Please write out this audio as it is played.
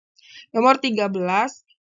Nomor 13,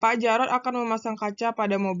 Pak Jarot akan memasang kaca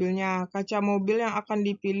pada mobilnya. Kaca mobil yang akan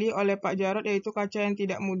dipilih oleh Pak Jarot yaitu kaca yang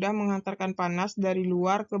tidak mudah menghantarkan panas dari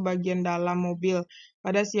luar ke bagian dalam mobil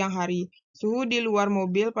pada siang hari. Suhu di luar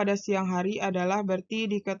mobil pada siang hari adalah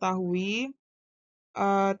berarti diketahui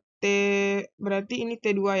berarti ini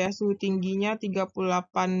T2 ya, suhu tingginya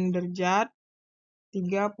 38 derajat,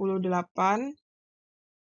 38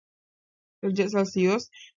 derajat Celcius,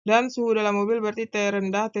 dan suhu dalam mobil berarti T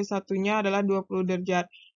rendah, T1-nya adalah 20 derajat.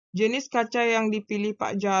 Jenis kaca yang dipilih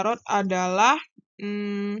Pak Jarot adalah,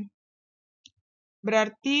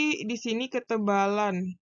 berarti di sini ketebalan.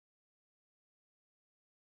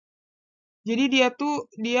 Jadi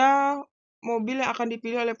dia mobil yang akan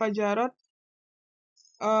dipilih oleh Pak Jarot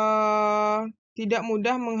tidak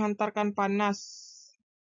mudah menghantarkan panas.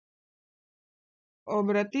 Oh,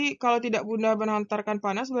 berarti kalau tidak mudah menghantarkan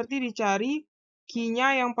panas berarti dicari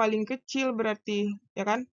key-nya yang paling kecil berarti, ya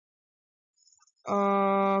kan?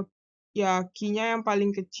 Ya, key-nya yang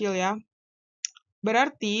paling kecil ya.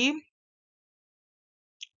 Berarti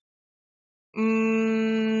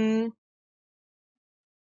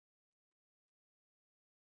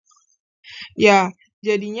ya,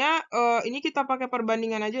 jadinya ini kita pakai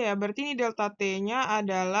perbandingan aja ya. Berarti ini delta T-nya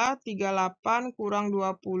adalah 38 kurang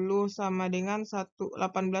 20 sama dengan 18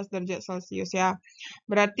 derajat Celcius ya.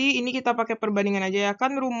 Berarti ini kita pakai perbandingan aja ya.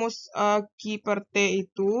 Kan rumus Q per T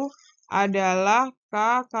itu adalah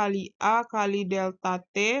K kali A kali delta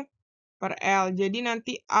T per L. Jadi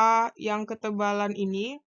nanti A yang ketebalan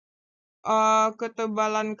ini,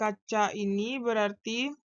 ketebalan kaca ini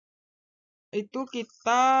berarti itu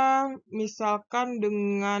kita misalkan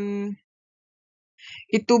dengan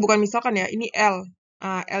itu bukan misalkan ya, ini L.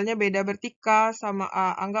 Nah, L-nya beda berarti K sama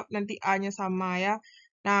A. Anggap nanti A-nya sama ya.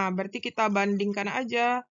 Nah, berarti kita bandingkan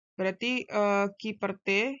aja. Berarti Q per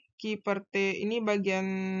T ini bagian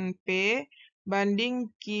P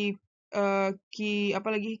banding apa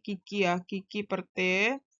lagi? Q ya, Q per T.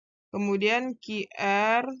 Kemudian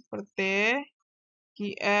QR per T,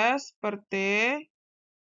 QS per T,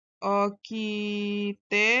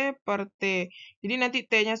 T per T. Jadi nanti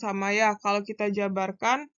T-nya sama ya. Kalau kita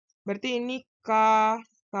jabarkan, berarti ini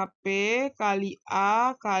KP kali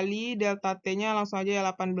A kali delta T-nya langsung aja ya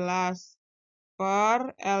 18.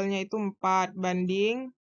 Per L-nya itu 4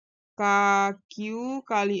 banding KQ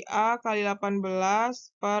kali A kali 18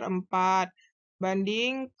 per 4.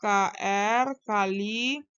 Banding KR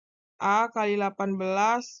kali A kali 18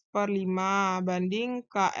 per 5. Banding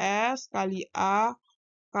KS kali A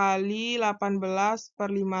kali 18 per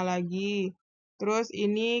 5 lagi. Terus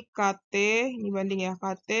ini KT, ini banding ya,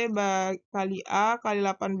 KT kali A kali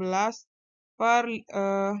 18 per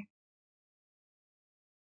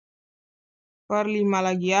 5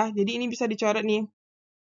 lagi ya. Jadi ini bisa dicoret nih.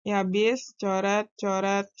 Ya, habis coret,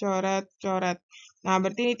 coret, coret, coret. Nah,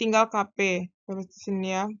 berarti ini tinggal KP. Terus di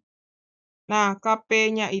sini ya. Nah,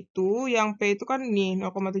 KP-nya itu, yang P itu kan ini,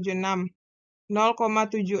 0,76.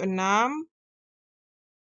 0,76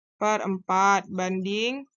 per 4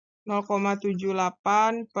 banding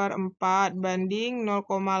 0,78 per 4 banding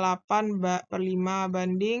 0,8 per 5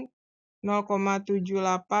 banding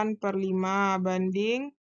 0,78 per 5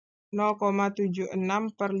 banding 0,76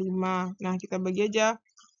 per 5. Nah, kita bagi aja.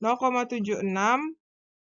 0,76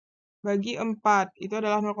 bagi 4, itu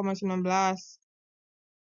adalah 0,19.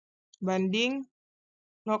 Banding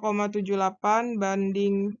 0,78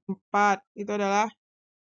 banding 4, itu adalah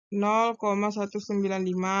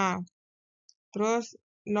 0,195. Terus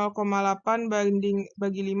 0,8 bagi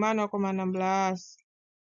 5, 0,16.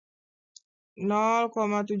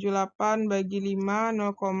 0,78 bagi 5,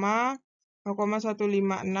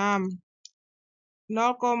 0,156.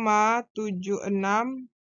 0,76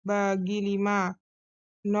 bagi 5,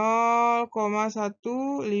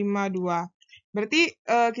 0,152. Berarti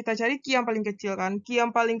kita cari Q yang paling kecil kan. Q yang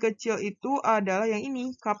paling kecil itu adalah yang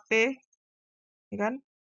ini, KP. Ya kan?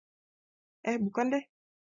 Bukan deh.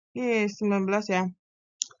 Ini 19 ya.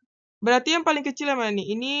 Berarti yang paling kecil yang mana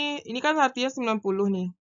nih? Ini kan artinya 90 nih.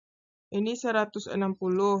 Ini 160,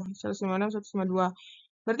 156, 152.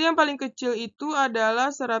 Berarti yang paling kecil itu adalah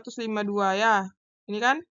 152 ya. Ini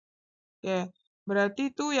kan? Oke. Berarti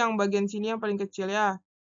itu yang bagian sini yang paling kecil ya.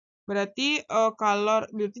 Berarti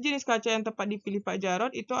berarti jenis kaca yang tepat dipilih Pak Jarot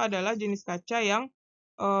itu adalah jenis kaca yang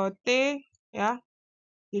T ya.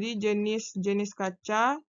 Jadi jenis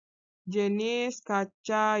kaca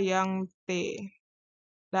yang T.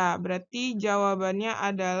 Nah, berarti jawabannya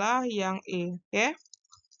adalah yang E, oke?